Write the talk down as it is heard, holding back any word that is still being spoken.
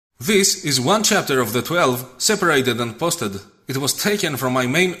This is one chapter of the 12, separated and posted. It was taken from my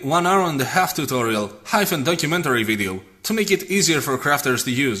main 1 hour and a half tutorial, documentary video, to make it easier for crafters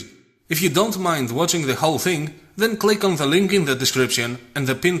to use. If you don't mind watching the whole thing, then click on the link in the description and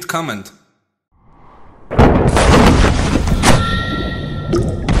the pinned comment.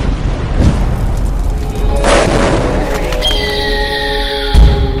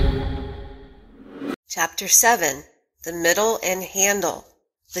 Chapter 7. The Middle and Handle.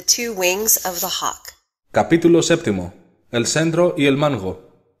 The Two Wings of the Hawk. Capítulo 7. El centro y el mango.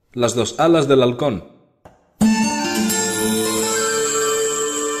 Las dos alas del halcón.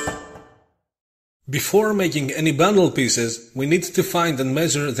 Before making any bundle pieces, we need to find and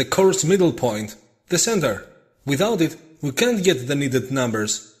measure the coarse middle point, the center. Without it, we can't get the needed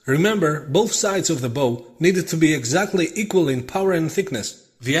numbers. Remember, both sides of the bow need to be exactly equal in power and thickness.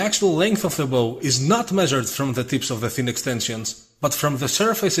 The actual length of the bow is not measured from the tips of the thin extensions, but from the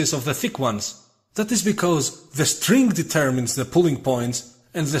surfaces of the thick ones. That is because the string determines the pulling points,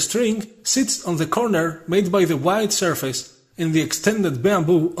 and the string sits on the corner made by the wide surface and the extended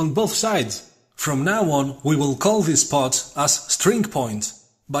bamboo on both sides. From now on, we will call these spots as string points.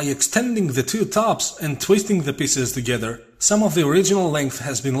 By extending the two tops and twisting the pieces together, some of the original length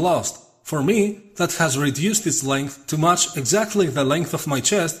has been lost. For me, that has reduced its length to match exactly the length of my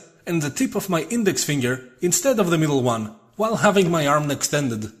chest and the tip of my index finger instead of the middle one, while having my arm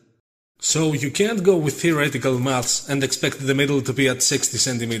extended. So you can't go with theoretical maths and expect the middle to be at 60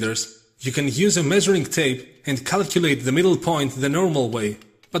 centimeters. You can use a measuring tape and calculate the middle point the normal way.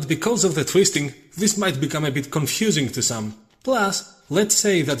 But because of the twisting, this might become a bit confusing to some. Plus, let's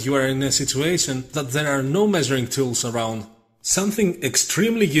say that you are in a situation that there are no measuring tools around. Something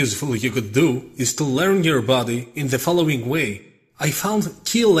extremely useful you could do is to learn your body in the following way. I found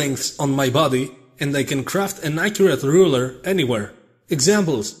keel lengths on my body and I can craft an accurate ruler anywhere.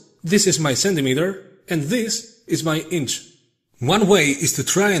 Examples: this is my centimeter and this is my inch. One way is to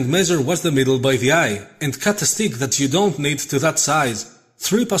try and measure what's the middle by the eye and cut a stick that you don't need to that size.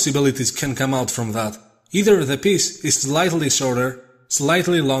 3 possibilities can come out from that. Either the piece is slightly shorter,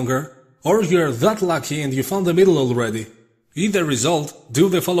 slightly longer, or you're that lucky and you found the middle already. Either result, do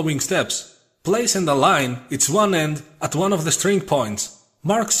the following steps. Place and align its one end at one of the string points.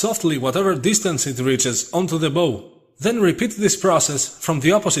 Mark softly whatever distance it reaches onto the bow. Then repeat this process from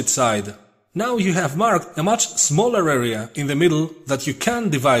the opposite side. Now you have marked a much smaller area in the middle that you can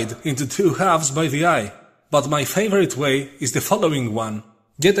divide into 2 halves by the eye. But my favorite way is the following one.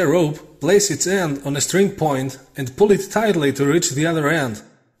 Get a rope, place its end on a string point and pull it tightly to reach the other end.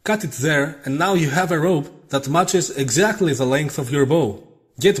 Cut it there and now you have a rope that matches exactly the length of your bow.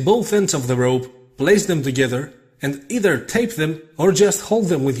 Get both ends of the rope, place them together, and either tape them or just hold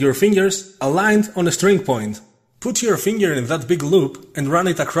them with your fingers aligned on a string point. Put your finger in that big loop and run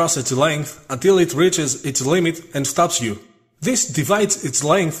it across its length until it reaches its limit and stops you. This divides its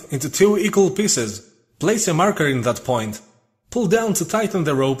length into 2 equal pieces. Place a marker in that point. Pull down to tighten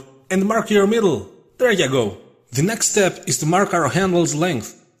the rope and mark your middle. There you go. The next step is to mark our handle's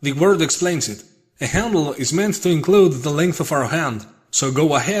length. The word explains it. A handle is meant to include the length of our hand, so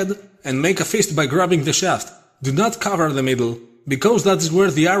go ahead and make a fist by grabbing the shaft. Do not cover the middle, because that is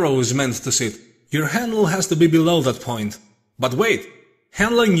where the arrow is meant to sit. Your handle has to be below that point. But wait!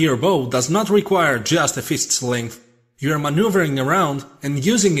 Handling your bow does not require just a fist's length. You are maneuvering around and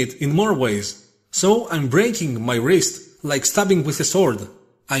using it in more ways. So I'm breaking my wrist like stabbing with a sword.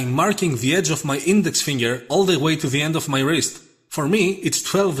 I'm marking the edge of my index finger all the way to the end of my wrist. For me, it's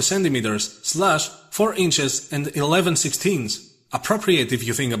 12 centimeters / 4 inches and 11 sixteenths. Appropriate if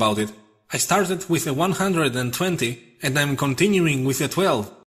you think about it. I started with a 120 and I'm continuing with a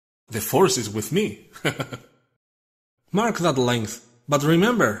 12. The force is with me. Mark that length. But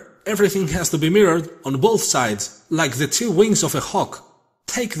remember, everything has to be mirrored on both sides, like the 2 wings of a hawk.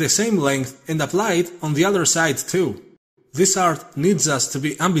 Take the same length and apply it on the other side too. This art needs us to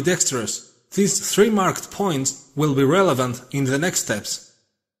be ambidextrous. These 3 marked points will be relevant in the next steps.